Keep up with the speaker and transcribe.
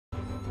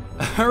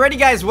Alrighty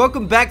guys,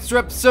 welcome back to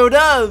our episode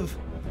of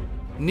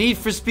Need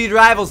for Speed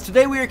Rivals.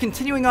 Today we are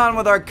continuing on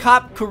with our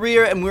cop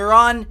career and we're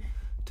on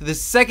to the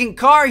second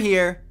car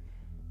here,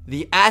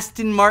 the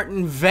Aston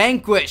Martin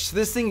Vanquish.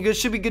 This thing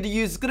should be good to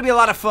use. It's going to be a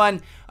lot of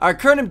fun. Our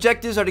current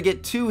objectives are to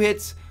get 2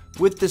 hits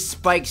with the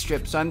spike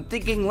strip. So I'm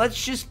thinking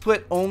let's just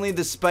put only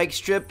the spike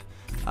strip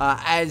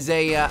as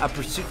a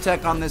pursuit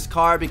tech on this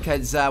car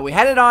because we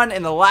had it on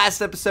in the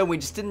last episode. We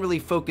just didn't really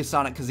focus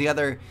on it because the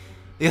other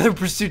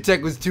pursuit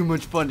tech was too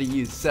much fun to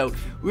use. So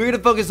we're going to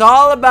focus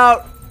all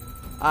about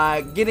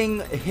getting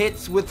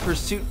hits with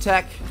pursuit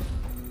tech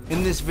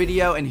in this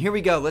video. And here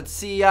we go. Let's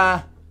see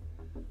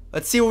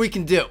what we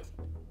can do.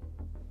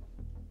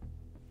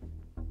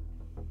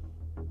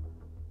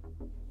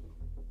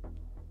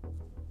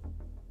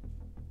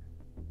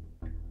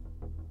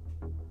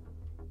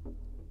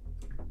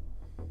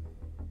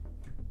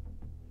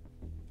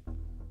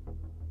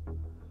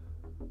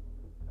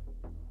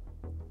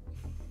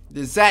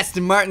 This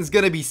Aston Martin's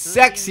gonna be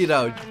sexy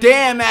though.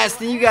 Damn,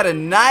 Aston, you got a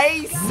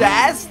nice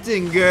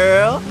Aston,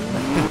 girl.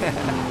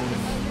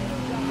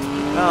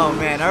 Oh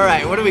man,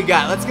 alright, what do we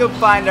got? Let's go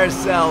find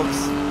ourselves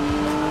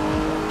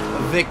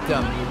a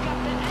victim. I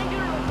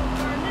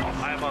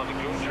am on the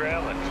Goon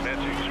Trail and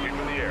commencing to sweep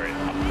in the area.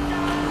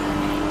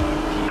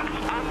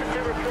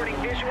 Officer reporting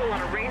visual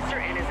on a racer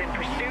and is in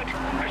pursuit.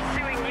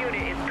 Pursuing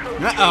unit is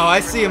code. Uh-oh,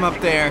 I see him up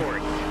there.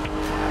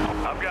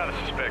 I've got a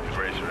suspected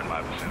racer in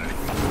my vicinity.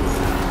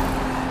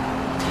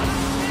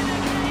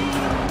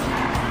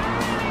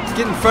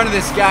 Get in front of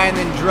this guy and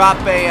then drop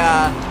a,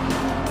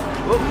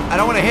 whoop, I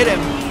don't want to hit him.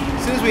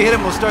 As soon as we hit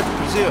him, we'll start the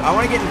pursuit. I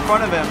want to get in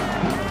front of him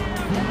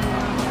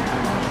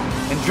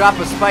and drop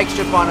a spike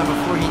strip on him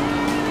before he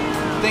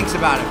thinks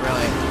about it,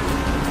 really.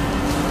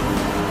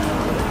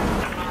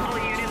 All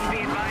units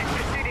be advised,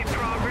 pursuit in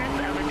progress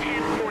of a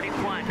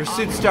 1041.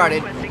 Pursuit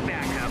started. Requesting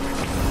backup.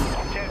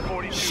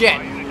 Shit,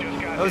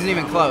 that wasn't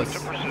even close.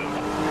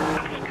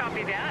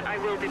 Copy that. I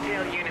will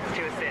detail units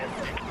to assist.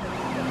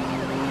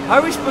 How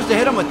are we supposed to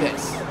hit him with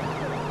this?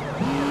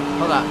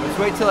 Hold on, let's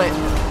wait till it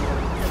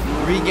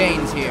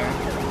regains here.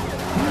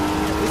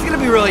 This is gonna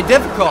be really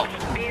difficult.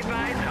 Be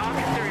advised,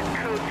 officer is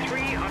code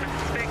 3 on a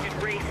suspected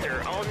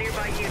racer. All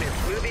nearby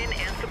units move in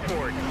and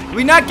support.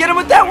 We not get him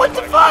with that? What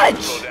the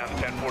fudge? Slow down to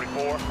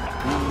 1044.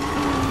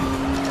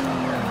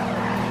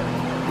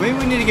 Maybe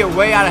we need to get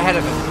way out ahead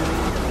of him.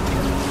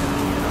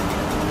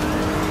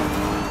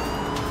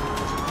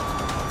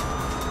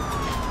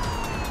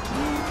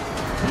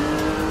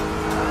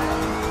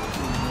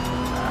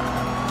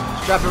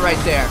 Drop it right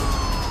there.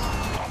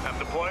 I'm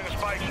deploying a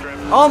spike strip.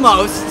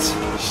 Almost.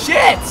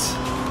 Shit!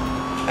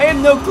 I have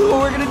no clue what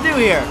we're gonna do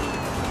here.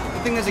 I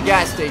think there's a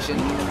gas station.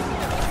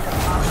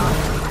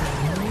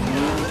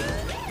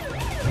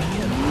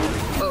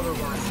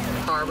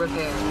 Overwatch. Car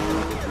repair.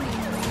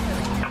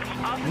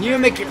 You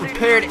make it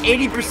repaired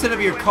 80% of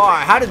your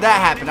car. How did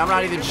that happen? I'm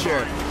not even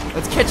sure.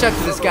 Let's catch up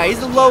to this guy.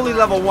 He's a lowly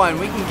level 1.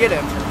 We can get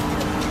him.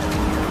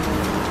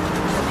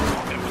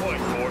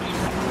 Deploying force.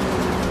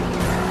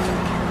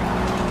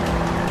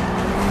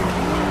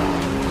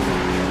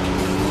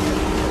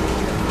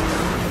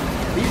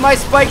 Beat my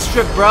spike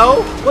strip,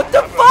 bro. What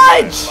the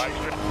fudge? Spike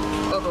strip.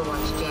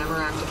 Overwatch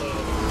jammer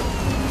activated.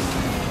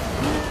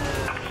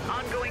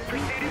 Ongoing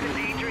pursuit is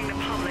endangering the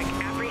public.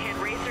 Apprehend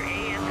racer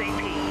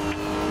ASAP.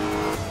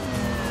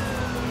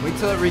 Wait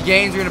till it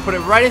regains. We're gonna put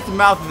it right at the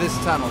mouth of this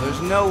tunnel.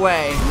 There's no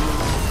way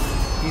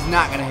he's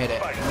not gonna hit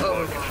it.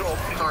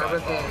 Overwatch. Car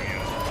repair.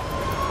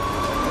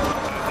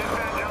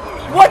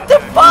 What the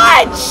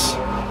fudge?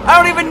 I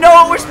don't even know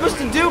what we're supposed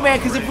to do, man,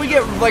 because if we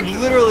get, like,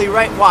 literally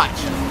right,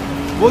 watch.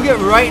 We'll get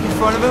right in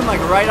front of him, like,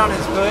 right on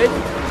his hood.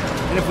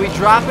 And if we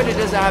drop it, it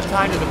doesn't have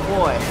time to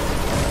deploy.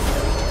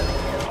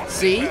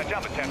 See?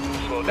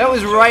 That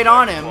was right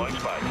on him,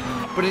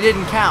 but it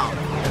didn't count.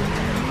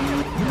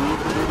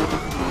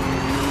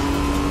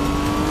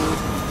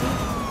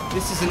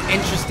 This is an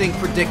interesting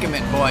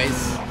predicament,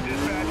 boys.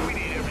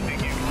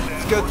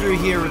 Let's go through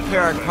here,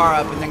 repair our car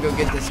up, and then go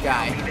get this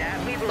guy.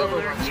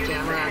 Overwatch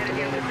jammer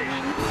activated.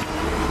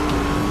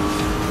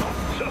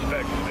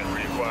 Suspect has been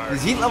reacquired.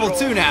 He's heat level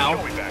 2 now.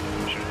 Be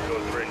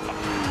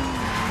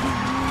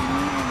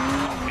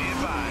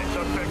advised,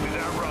 suspect is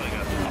outrunning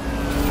us.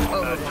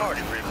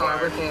 Target Car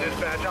required. repair.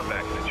 Dispatch, I'm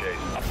back in the chase.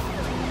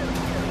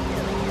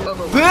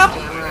 Overwatch Boop.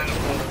 jammer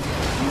activated.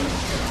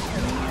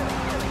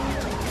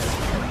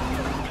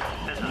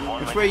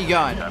 Which way are you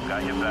going? I've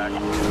got you back.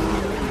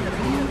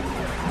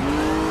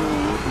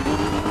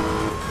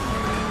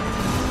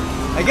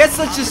 I guess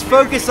let's just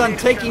focus on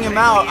taking him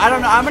out. I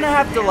don't know. I'm gonna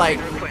have to, like,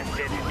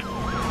 Requested.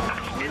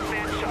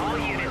 Dispatch to all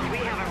units. We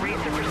have a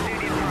racer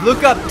pursuit in progress.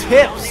 look up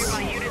tips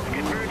Nearby units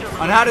converge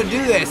on how to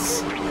do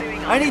this.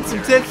 I need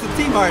some tips with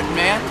T Martin,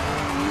 man.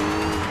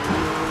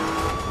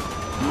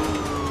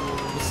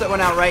 We'll set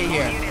one out right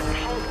here. Units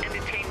halt and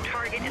detain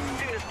target as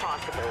soon as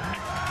possible.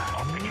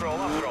 Control,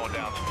 I'm throwing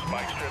down some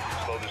spike strips to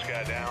slow this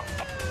guy down.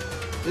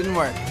 Didn't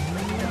work.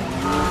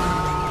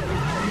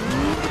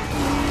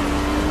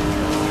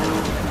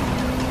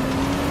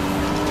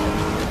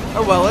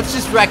 Oh well, let's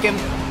just wreck him.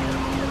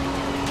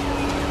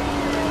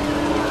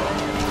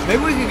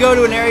 Maybe we could go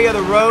to an area of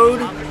the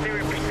road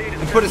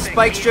and put a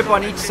spike strip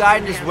on each side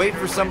and just wait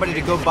for somebody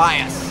to go by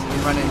us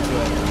and run into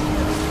it.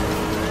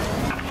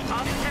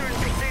 Officer in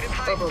pursuit of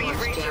high-speed Overwatch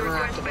racer jammer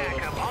request activated.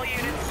 backup. All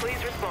units,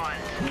 please respond.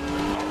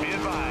 Be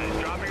advised,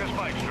 dropping a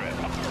spike strip.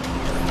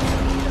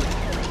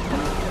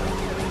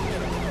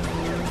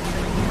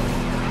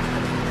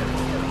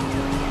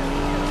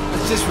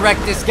 Let's just wreck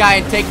this guy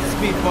and take the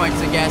speed points,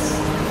 I guess.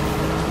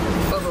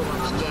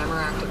 Overwatch jammer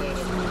activated.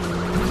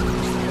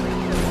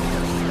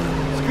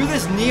 Screw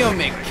this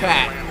Neomic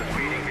cat.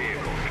 Speeding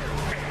vehicle.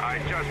 I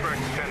just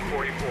wrecked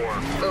 1044.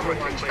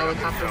 Overwatch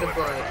helicopter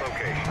deployed.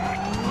 Location.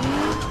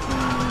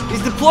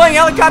 He's deploying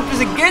helicopters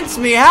against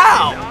me.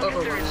 How?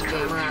 Overwatch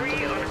jammer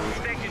Three on activated. a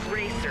suspected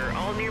racer.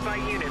 All nearby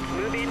units,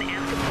 move in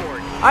and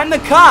support. I'm the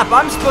cop.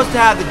 I'm supposed to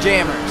have the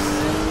jammers.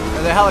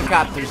 Or the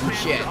helicopters and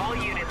shit. All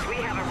units, we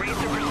have a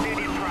racer pursuit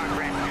in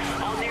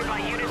progress. All nearby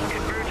units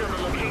converge on the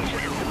location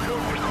and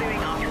support pursuing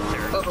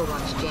officer.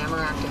 Overwatch jammer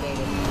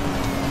activated.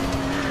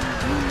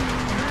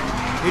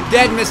 You're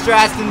dead, Mr.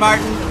 Aston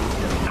Martin.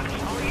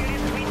 All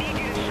units, we need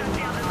you to shut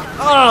down the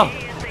suspect Oh.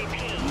 ASAP.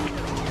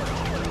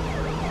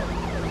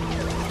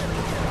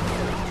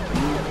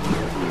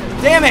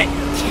 Damn it!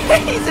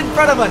 He's in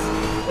front of us.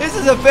 This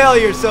is a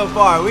failure so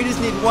far. We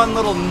just need one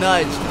little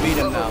nudge to beat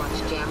him, though.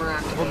 Overwatch jammer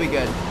activated. We'll be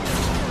good.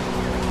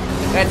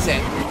 That's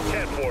it.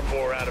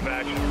 1044 out of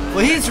action.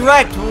 Well, he's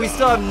wrecked, but we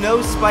still have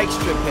no spike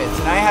strip hits,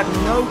 and I have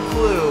no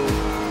clue,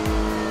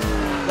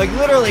 like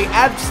literally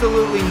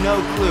absolutely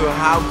no clue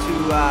how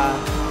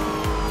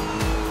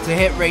to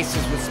hit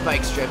racers with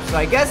spike strips. So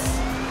I guess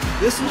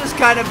this will just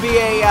kind of be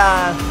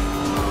a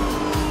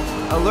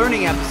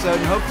learning episode,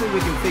 and hopefully we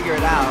can figure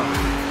it out.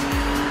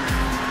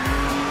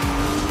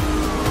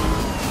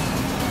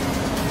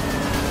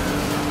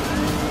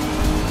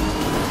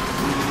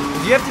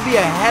 You have to be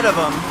ahead of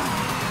them.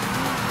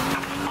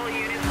 All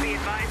units, be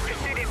advised,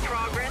 pursuit in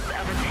progress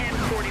of a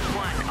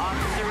 1041.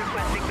 Officer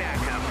requesting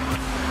backup.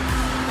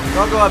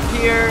 I'll go up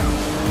here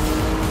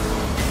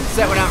and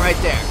set one out right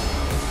there.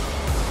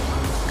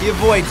 He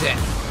avoids it.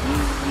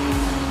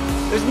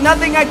 There's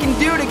nothing I can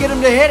do to get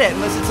him to hit it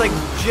unless it's like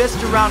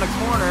just around a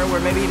corner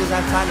where maybe he doesn't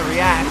have time to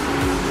react.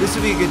 This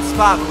would be a good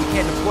spot, but we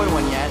can't deploy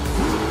one yet.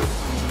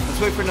 Let's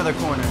wait for another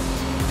corner.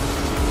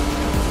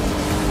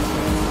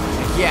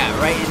 Like, yeah,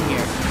 right in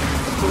here.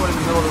 Let's put one in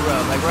the middle of the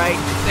road, like right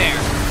there.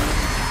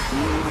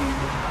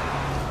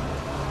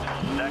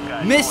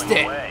 Missed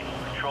it.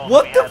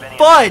 What the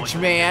fudge,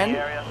 man?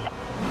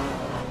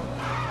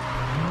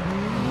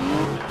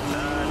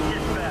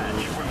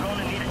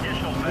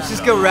 Let's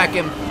just go wreck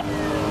him.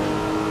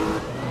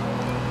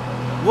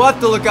 We'll have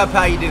to look up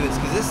how you do this,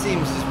 because this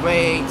seems just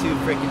way too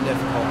freaking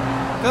difficult.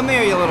 Come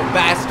here, you little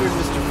bastard,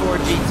 Mr.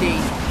 4GT.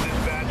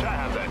 Dispatch, I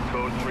have that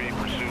code 3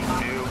 pursuit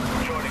view.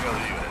 Joining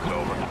other units,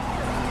 over.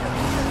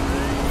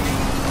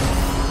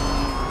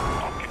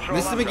 Control,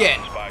 Missed him I'm again.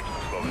 dropping spikes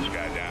to slow this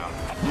guy down.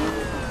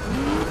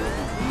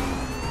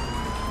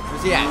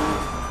 Where's he at?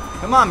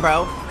 Come on,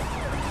 bro.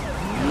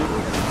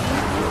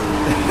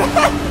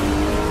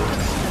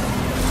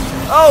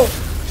 Oh,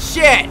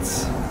 shit!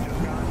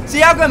 See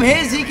how come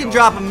his, he can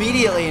drop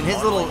immediately, and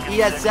his little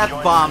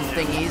ESF bomb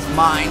thingies,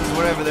 mines,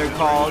 whatever they're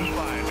called,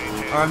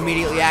 are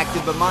immediately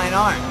active, but mine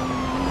aren't.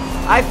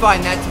 I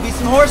find that to be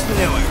some horse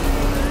manure.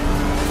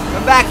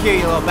 Come back here,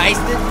 you little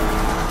bastard.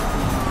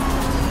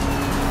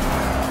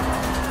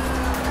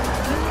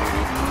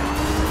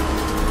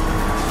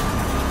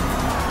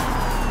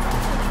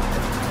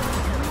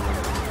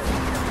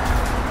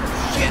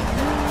 Shit.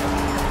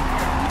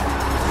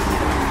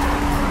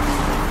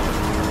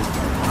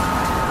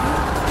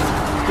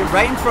 Get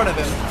right in front of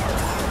him.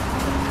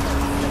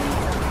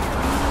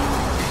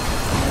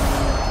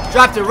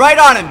 Dropped it right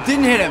on him.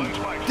 Didn't hit him.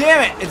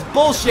 Damn it. It's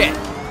bullshit.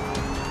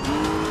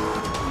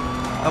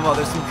 Oh, well,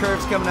 there's some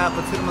curves coming up.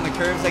 Let's hit him on the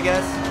curves, I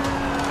guess.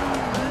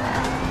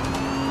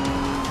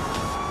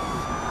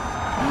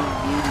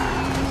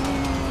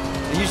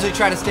 They usually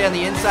try to stay on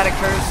the inside of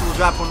curves, so we'll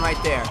drop one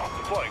right there.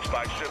 Deploying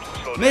spike strips to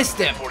slow down Missed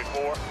him.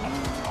 1044.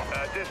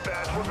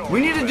 Dispatch, we're going. We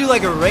need to do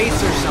like a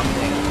race or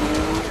something.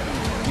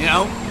 You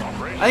know?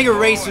 I think a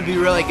race would be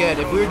really good.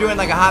 If we were doing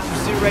like a hot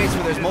pursuit race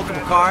where there's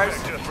multiple cars.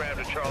 Just rammed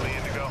a Charlie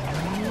Indigo.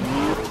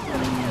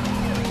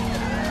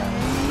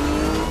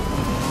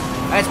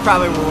 That's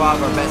probably where we'll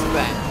have our best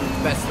bet.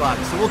 Best luck.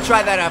 So we'll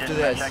try that after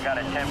this. I got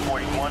a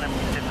 1041 in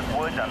Pacific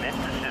Woods. I'm in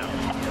pursuit.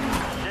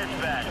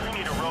 Dispatch, we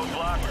need a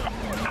roadblock.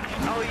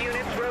 All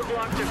units,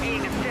 roadblocks are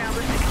being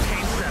established to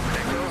contain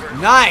suspect. Over.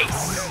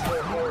 Nice!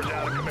 1044 is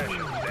out of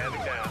commission.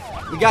 Standing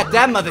down. We got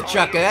that mother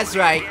trucker, that's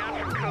right.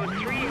 Down from code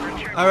 3 and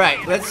return All right,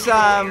 to let's,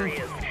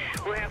 areas.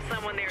 We'll have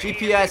someone there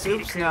GPS, ASAP to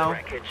oops, clear the no.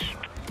 wreckage.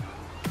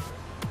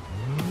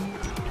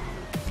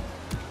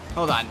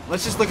 Hold on,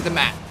 let's just look at the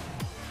map.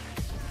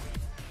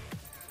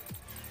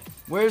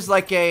 Where's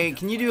like a,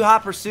 can you do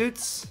hot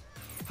pursuits?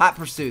 Hot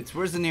pursuits,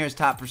 where's the nearest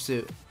hot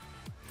pursuit?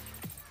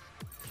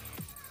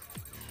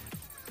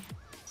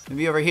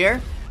 Maybe over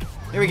here?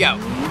 Here we go.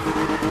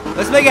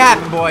 Let's make it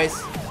happen,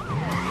 boys.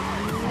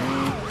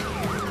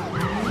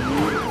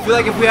 I feel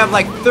like if we have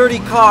like 30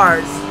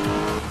 cars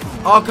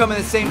all come in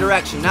the same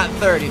direction, not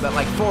 30, but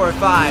like 4 or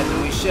 5,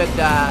 then we should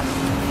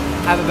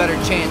have a better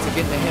chance of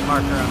getting a hit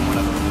marker on one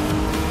of them.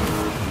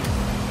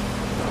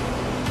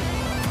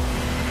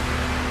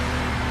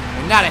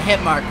 And not a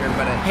hit marker,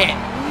 but a hit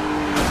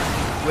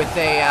with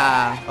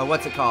a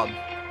what's it called?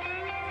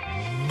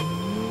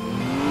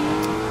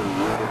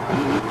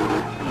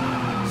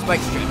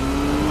 Spike strip.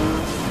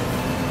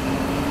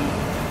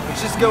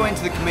 Let's just go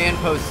into the command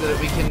post so that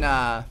we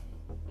can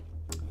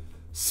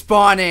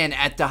spawn in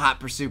at the hot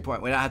pursuit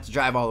point. We don't have to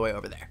drive all the way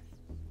over there.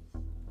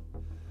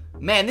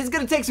 Man, this is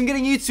gonna take some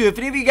getting used to. If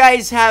any of you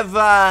guys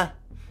have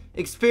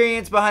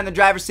experience behind the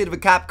driver's seat of a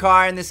cop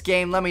car in this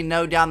game, let me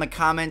know down in the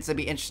comments. I'd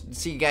be interested to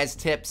see you guys'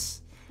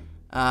 tips.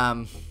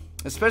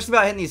 Especially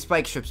about hitting these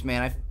spike strips,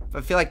 man.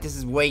 I feel like this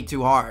is way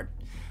too hard.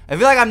 I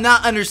feel like I'm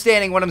not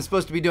understanding what I'm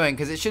supposed to be doing,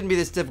 because it shouldn't be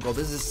this difficult.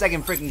 This is the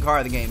second freaking car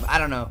of the game. I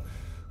don't know.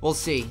 We'll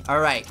see.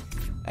 Alright.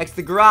 Exit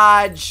the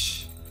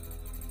garage.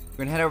 We're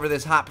gonna head over to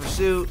this hot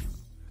pursuit.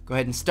 Go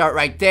ahead and start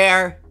right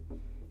there.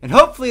 And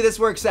hopefully this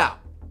works out.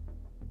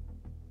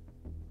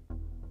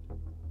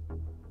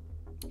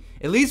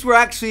 At least we're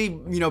actually,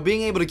 you know,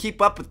 being able to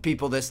keep up with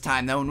people this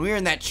time, though. When we were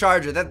in that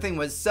Charger, that thing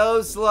was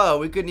so slow,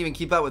 we couldn't even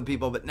keep up with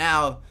people. But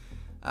now,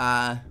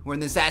 we're in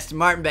this Aston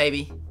Martin,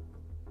 baby.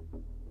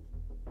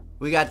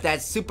 We got that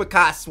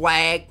supercar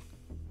swag.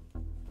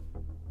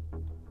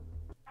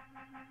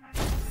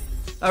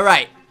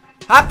 Alright,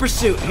 hot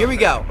pursuit, here we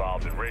go.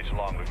 Involved in race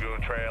along Lagoon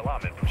Trail.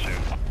 I'm in pursuit.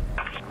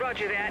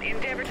 Roger that.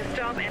 Endeavor to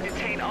stop and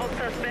detain all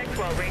suspects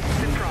while race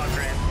is in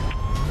progress.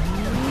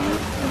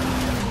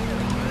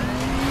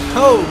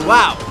 Oh,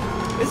 wow.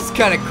 This is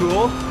kind of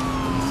cool.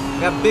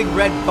 Got big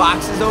red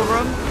boxes over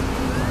them.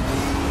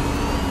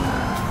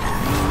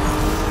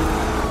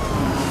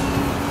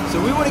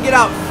 So we want to get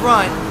out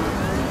front.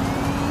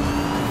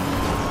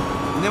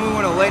 And then we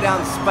want to lay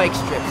down spike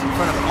strips in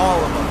front of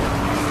all of them.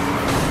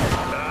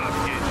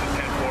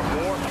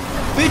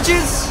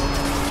 Bitches!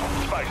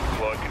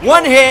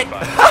 One hit!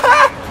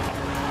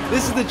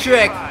 This is the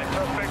trick.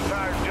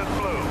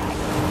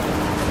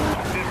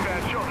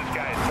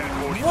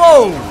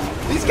 Whoa!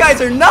 These guys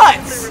are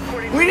nuts!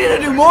 We need to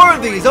do more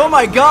of these! Oh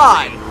my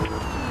god!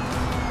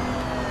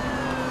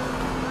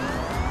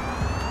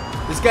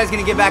 This guy's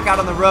gonna get back out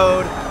on the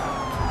road.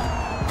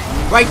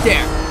 Right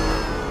there.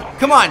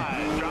 Come on!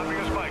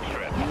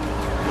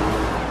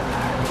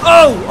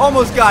 Oh!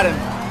 Almost got him.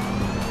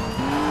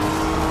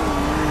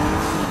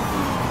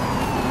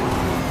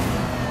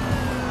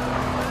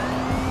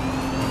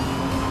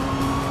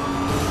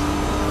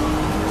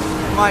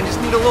 Come on,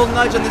 just need a little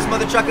nudge on this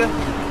mother trucker.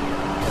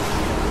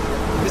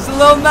 Just a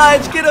little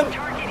nudge, get him.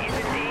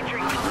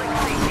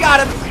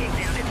 Got him.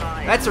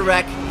 That's a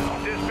wreck.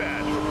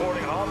 Dispatch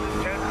reporting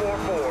Austin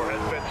 1044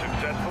 has been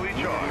successfully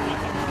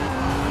charged.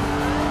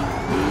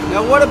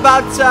 Now what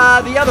about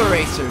the other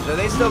racers? Are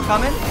they still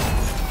coming?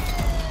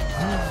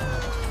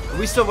 Are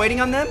we still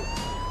waiting on them?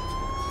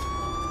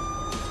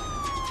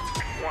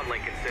 1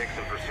 Lincoln 6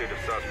 in pursuit of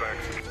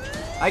suspects.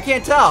 I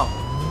can't tell.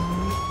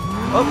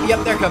 Oh,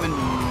 yep, they're coming.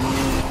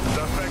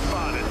 Suspect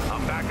spotted.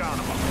 I'm back on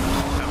him.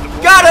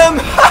 Got him!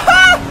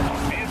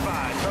 Be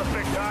advised,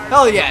 suspect tires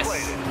Hell yes.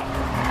 deflated.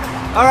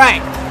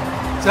 Alright.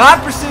 So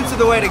hot pursuit's are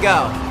the way to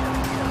go.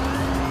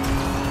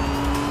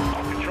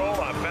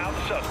 Control, I found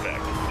the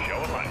suspect.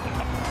 Showing light.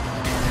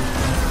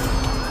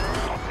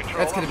 Control,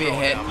 That's gonna be a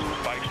hit. I'm throwing down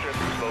some spike strips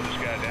to slow this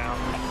guy down.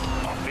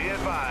 Be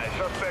advised,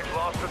 suspect's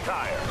lost the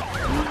tire.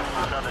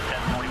 Another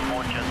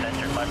 1044 just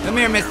entered my... Come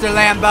here, Mr.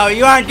 Lambo.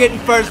 You aren't getting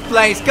first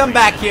place. Come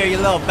back here, you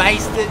little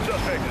bastard.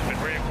 Suspect has been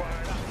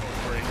reacquired.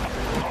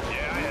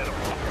 Yeah, I hit him.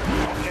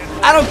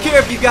 I don't care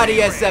if you got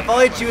ESF. I'll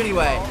hit you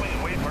anyway.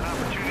 Wait for an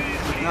opportunity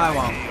to see No, I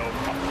won't.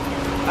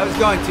 I was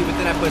going to, but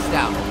then I pushed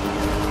out.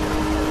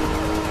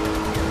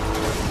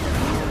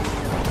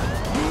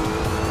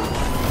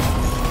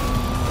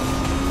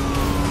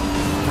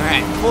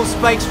 Alright, full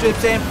spike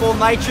strips and full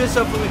nitrous.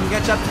 Hopefully we can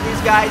catch up to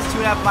these guys.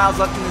 2.5 miles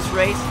left in this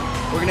race.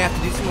 We're going to have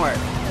to do some work.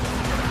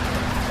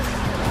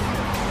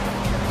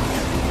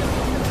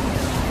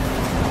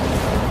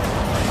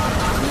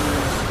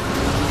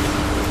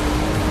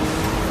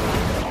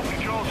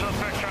 Control,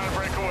 suspect trying to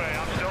break away.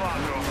 I'm still on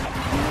to him.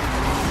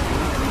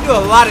 You do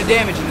a lot of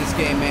damage in this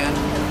game, man.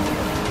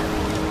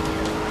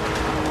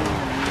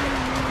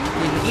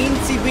 An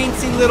eensy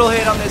weensy little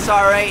hit on this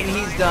R8 and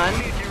he's done.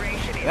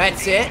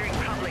 That's it.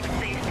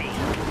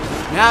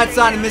 Now it's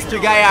on to Mr.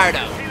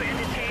 Gallardo.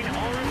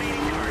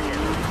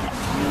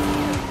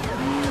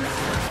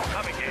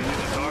 I'm engaging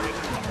the target.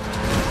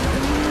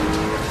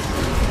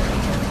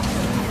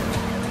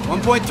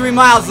 1.3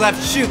 miles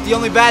left. Shoot, the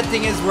only bad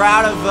thing is we're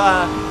out of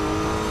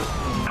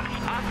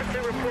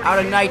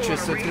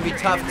nitrous, so it's gonna be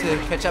tough to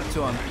catch up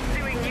to him.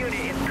 Pursuing unit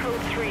is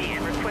code 3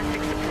 and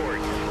requesting support.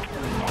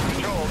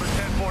 Control, this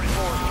 1044 is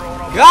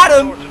throwing off Got all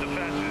him! sorts of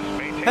defenses.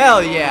 Maintain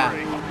Hell control yeah.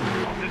 rate.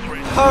 This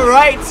race is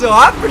Alright, so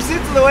hot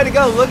pursuits are the way to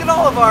go. Look at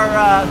all of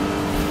our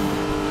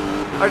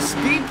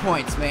speed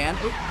points, man.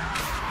 Oop.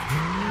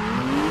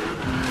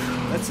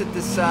 Let's hit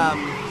this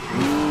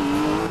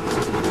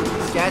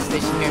gas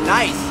station here.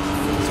 Nice.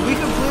 So So we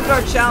completed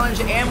our challenge,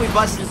 and we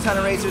busted a ton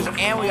of racers,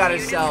 and we got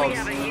ourselves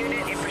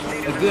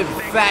a good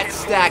fat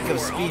stack of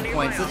speed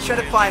points. Let's try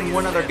to find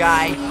one other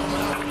guy.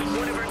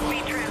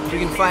 If we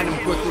can find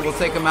him quickly, we'll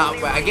take him out.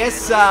 But I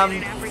guess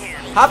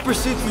hot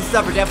pursuits and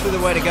stuff are definitely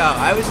the way to go.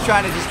 I was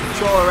trying to just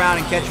patrol around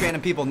and catch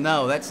random people.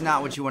 No, that's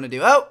not what you want to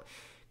do. Oh,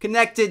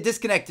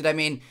 disconnected, I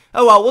mean.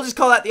 Oh well, we'll just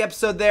call that the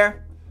episode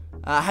there.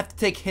 I have to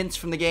take hints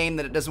from the game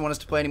that it doesn't want us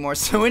to play anymore.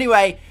 So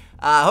anyway,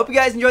 hope you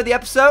guys enjoyed the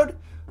episode.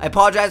 I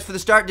apologize for the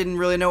start, didn't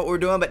really know what we were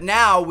doing, but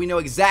now we know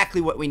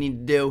exactly what we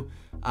need to do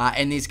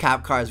in these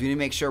cop cars. We need to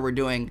make sure we're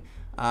doing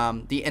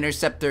the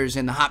interceptors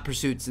and the hot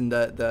pursuits and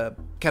the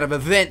kind of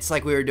events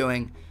like we were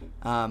doing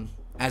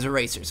as a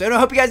racer. So I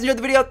hope you guys enjoyed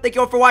the video. Thank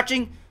you all for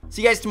watching.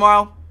 See you guys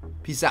tomorrow.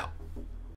 Peace out.